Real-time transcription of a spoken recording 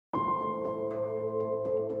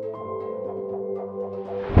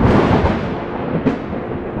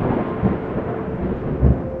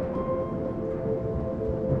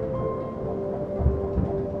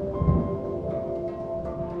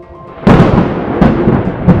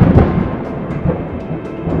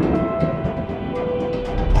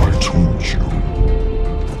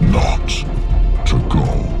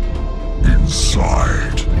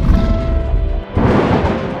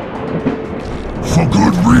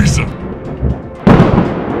treason!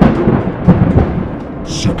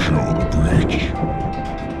 Secure the breach.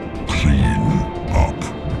 Clean up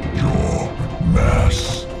your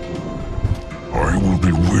mess. I will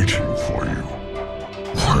be waiting for you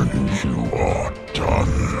when you are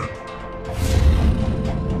done.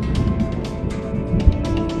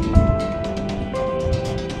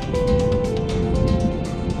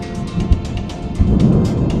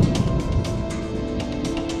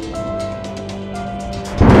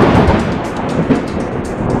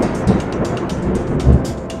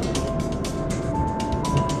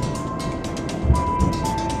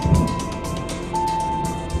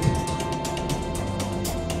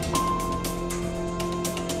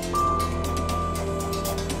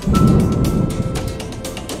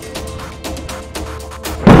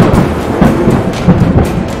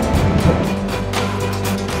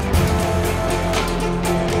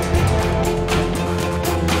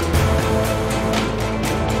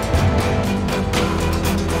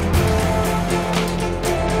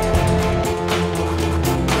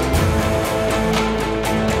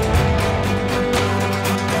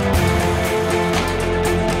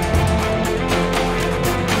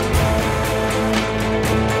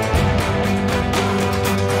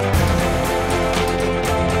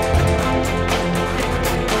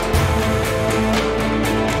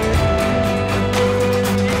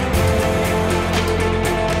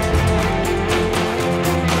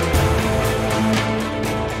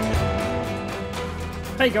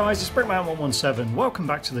 Hey guys, it's Brickman117. Welcome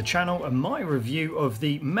back to the channel and my review of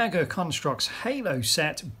the Mega Construx Halo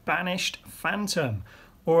set Banished Phantom.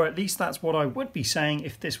 Or at least that's what I would be saying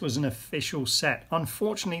if this was an official set.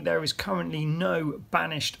 Unfortunately, there is currently no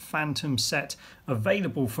Banished Phantom set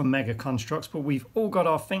available from Mega Construx, but we've all got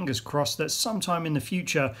our fingers crossed that sometime in the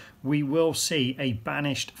future we will see a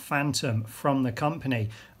Banished Phantom from the company.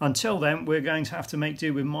 Until then, we're going to have to make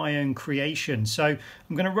do with my own creation. So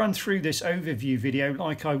I'm going to run through this overview video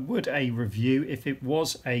like I would a review if it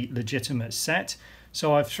was a legitimate set.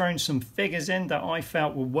 So I've thrown some figures in that I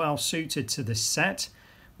felt were well suited to this set.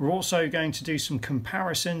 We're also going to do some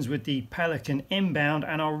comparisons with the Pelican Inbound,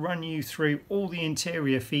 and I'll run you through all the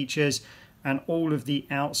interior features and all of the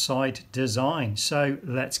outside design. So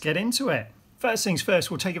let's get into it. First things first,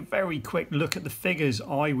 we'll take a very quick look at the figures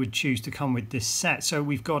I would choose to come with this set. So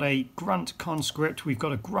we've got a Grunt Conscript, we've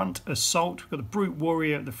got a Grunt Assault, we've got a Brute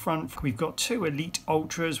Warrior at the front, we've got two Elite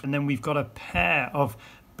Ultras, and then we've got a pair of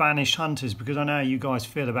Banished Hunters, because I know how you guys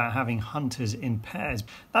feel about having hunters in pairs.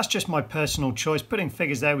 That's just my personal choice. Putting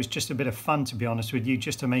figures there was just a bit of fun, to be honest with you,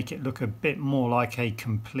 just to make it look a bit more like a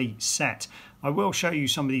complete set. I will show you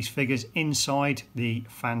some of these figures inside the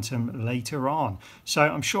Phantom later on. So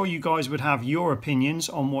I'm sure you guys would have your opinions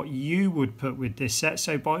on what you would put with this set.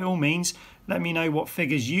 So by all means, let me know what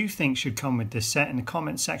figures you think should come with this set in the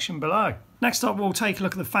comment section below. Next up, we'll take a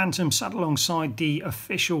look at the Phantom sat alongside the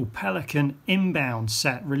official Pelican Inbound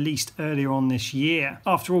set released earlier on this year.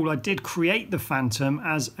 After all, I did create the Phantom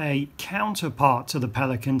as a counterpart to the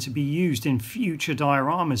Pelican to be used in future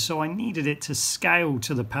dioramas, so I needed it to scale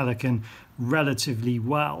to the Pelican relatively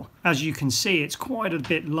well. As you can see, it's quite a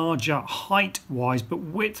bit larger height-wise, but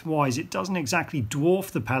width-wise it doesn't exactly dwarf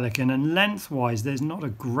the Pelican, and length-wise there's not a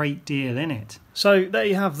great deal in it. So there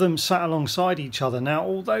you have them sat alongside each other. Now,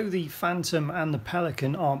 although the Phantom and the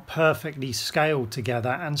Pelican aren't perfectly scaled together,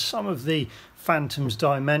 and some of the Phantom's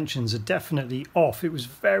dimensions are definitely off, it was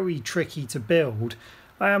very tricky to build,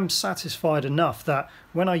 I am satisfied enough that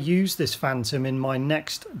when I use this Phantom in my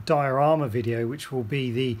next diorama video, which will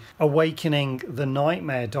be the Awakening the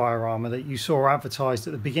Nightmare diorama that you saw advertised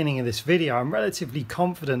at the beginning of this video, I'm relatively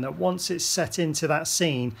confident that once it's set into that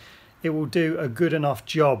scene, it will do a good enough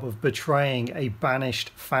job of portraying a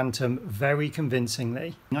Banished Phantom very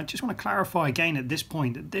convincingly. I just want to clarify again at this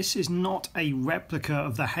point that this is not a replica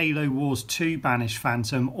of the Halo Wars 2 Banished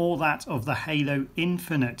Phantom or that of the Halo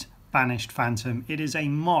Infinite Banished Phantom. It is a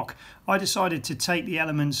MOC. I decided to take the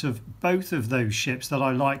elements of both of those ships that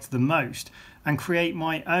I liked the most and create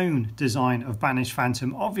my own design of Banished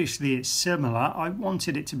Phantom. Obviously it's similar. I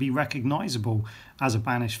wanted it to be recognizable as a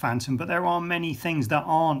Banished Phantom, but there are many things that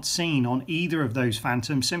aren't seen on either of those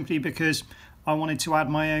Phantoms simply because I wanted to add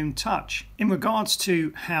my own touch. In regards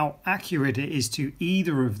to how accurate it is to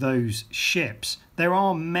either of those ships, there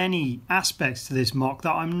are many aspects to this MOC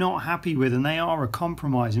that I'm not happy with, and they are a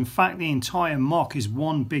compromise. In fact, the entire MOC is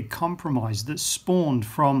one big compromise that's spawned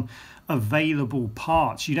from available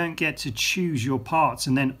parts. You don't get to choose your parts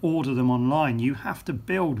and then order them online. You have to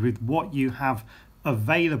build with what you have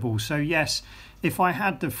available. So yes, if I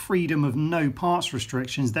had the freedom of no parts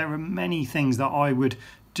restrictions, there are many things that I would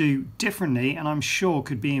do differently and I'm sure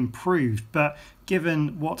could be improved, but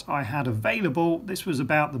given what I had available, this was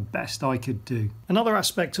about the best I could do. Another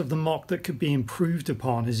aspect of the MOC that could be improved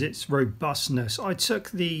upon is its robustness. I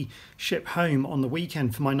took the ship home on the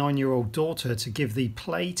weekend for my 9-year-old daughter to give the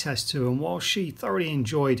play test to, and while she thoroughly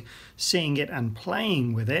enjoyed seeing it and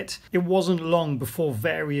playing with it, it wasn't long before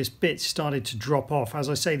various bits started to drop off. As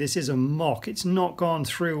I say, this is a MOC. It's not gone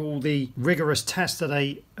through all the rigorous tests that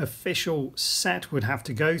a official set would have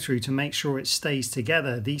to go through to make sure it stays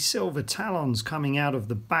together. The silver talons coming out of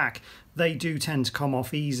the back, they do tend to come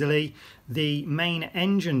off easily. The main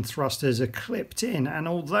engine thrusters are clipped in, and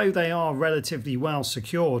although they are relatively well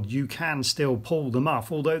secured, you can still pull them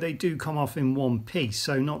off, although they do come off in one piece,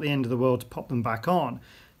 so not the end of the world to pop them back on.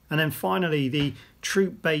 And then finally, the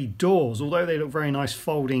troop bay doors, although they look very nice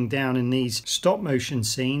folding down in these stop motion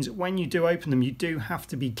scenes, when you do open them you do have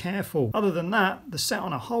to be careful. Other than that, the set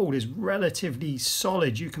on a whole is relatively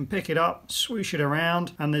solid. You can pick it up, swoosh it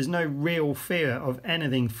around, and there's no real fear of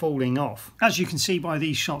anything falling off. As you can see by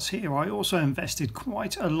these shots here, I also invested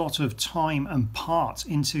quite a lot of time and parts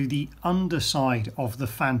into the underside of the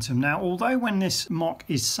Phantom. Now, although when this MOC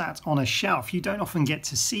is sat on a shelf you don't often get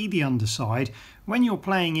to see the underside, when you're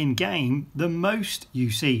playing in game, the most you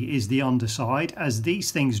see is the underside, as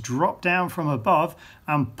these things drop down from above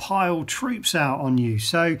and pile troops out on you.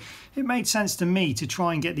 So it made sense to me to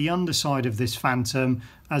try and get the underside of this Phantom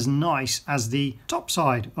as nice as the top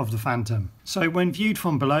side of the Phantom. So when viewed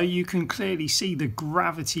from below, you can clearly see the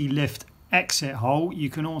gravity lift exit hole. You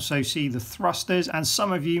can also see the thrusters, and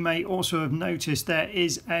some of you may also have noticed there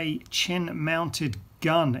is a chin mounted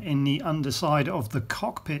gun in the underside of the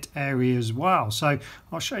cockpit area as well, so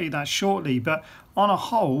I'll show you that shortly. But on a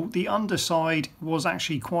whole, the underside was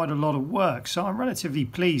actually quite a lot of work, so I'm relatively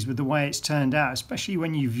pleased with the way it's turned out, especially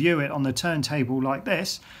when you view it on the turntable like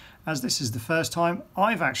this, as this is the first time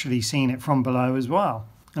I've actually seen it from below as well.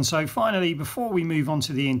 And so finally, before we move on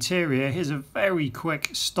to the interior, here's a very quick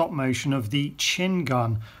stop motion of the chin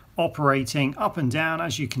gun operating up and down.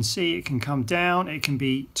 As you can see, it can come down, it can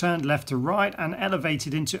be turned left to right and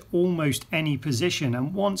elevated into almost any position,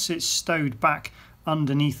 and once it's stowed back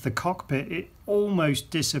underneath the cockpit it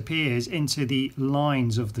almost disappears into the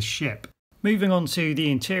lines of the ship. Moving on to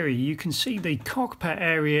the interior, you can see the cockpit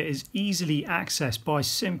area is easily accessed by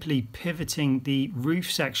simply pivoting the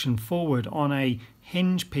roof section forward on a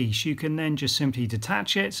hinge piece. You can then just simply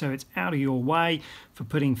detach it so it's out of your way for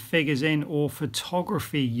putting figures in or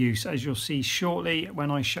photography use, as you'll see shortly when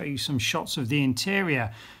I show you some shots of the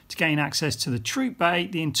interior. To gain access to the troop bay,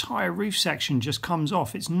 the entire roof section just comes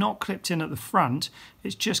off. It's not clipped in at the front,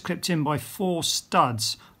 it's just clipped in by 4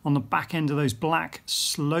 studs on the back end of those black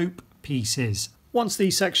slope pieces. Once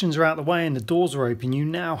these sections are out of the way and the doors are open, you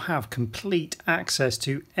now have complete access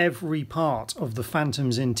to every part of the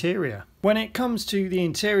Phantom's interior. When it comes to the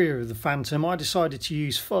interior of the Phantom, I decided to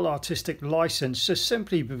use full artistic license just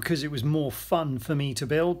simply because it was more fun for me to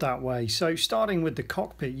build that way. So starting with the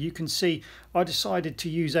cockpit, you can see I decided to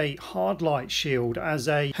use a hard light shield as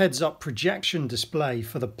a heads-up projection display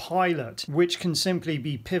for the pilot, which can simply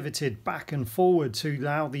be pivoted back and forward to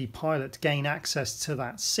allow the pilot to gain access to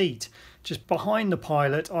that seat. Just behind the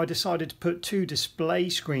pilot, I decided to put 2 display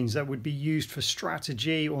screens that would be used for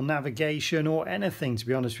strategy or navigation or anything, to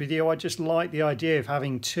be honest with you. I just like the idea of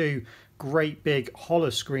having 2 great big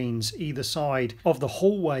holoscreens either side of the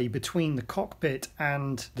hallway between the cockpit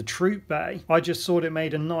and the troop bay. I just thought it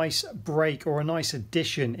made a nice break or a nice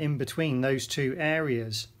addition in between those 2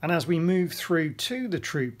 areas. And as we move through to the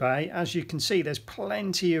troop bay, as you can see, there's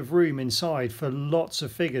plenty of room inside for lots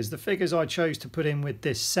of figures. The figures I chose to put in with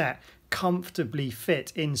this set comfortably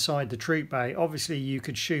fit inside the troop bay. Obviously you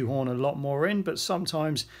could shoehorn a lot more in, but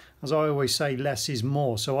sometimes, as I always say, less is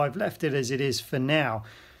more, so I've left it as it is for now.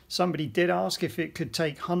 Somebody did ask if it could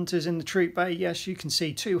take hunters in the troop bay. Yes, you can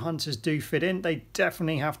see 2 hunters do fit in. They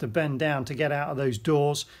definitely have to bend down to get out of those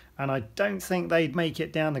doors, and I don't think they'd make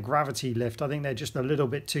it down the gravity lift. I think they're just a little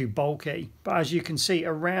bit too bulky. But as you can see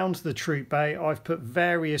around the troop bay, I've put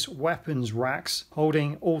various weapons racks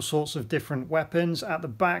holding all sorts of different weapons. At the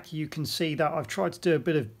back you can see that I've tried to do a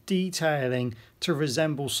bit of detailing to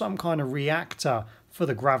resemble some kind of reactor for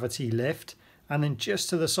the gravity lift. And then just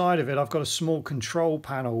to the side of it, I've got a small control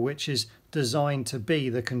panel which is designed to be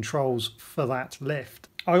the controls for that lift.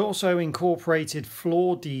 I also incorporated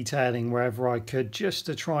floor detailing wherever I could, just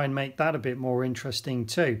to try and make that a bit more interesting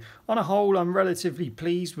too. On a whole, I'm relatively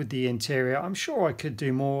pleased with the interior. I'm sure I could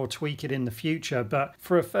do more or tweak it in the future, but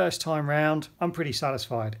for a first time round, I'm pretty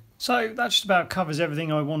satisfied. So that just about covers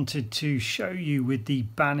everything I wanted to show you with the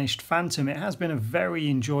Banished Phantom. It has been a very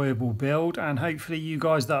enjoyable build, and hopefully you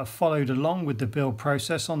guys that have followed along with the build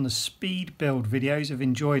process on the speed build videos have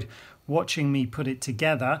enjoyed watching me put it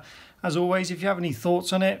together. As always, if you have any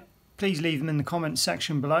thoughts on it, please leave them in the comments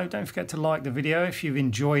section below. Don't forget to like the video if you've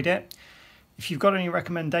enjoyed it. If you've got any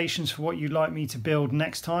recommendations for what you'd like me to build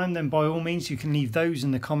next time, then by all means you can leave those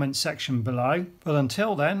in the comments section below. But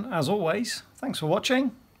until then, as always, thanks for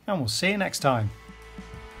watching, and we'll see you next time.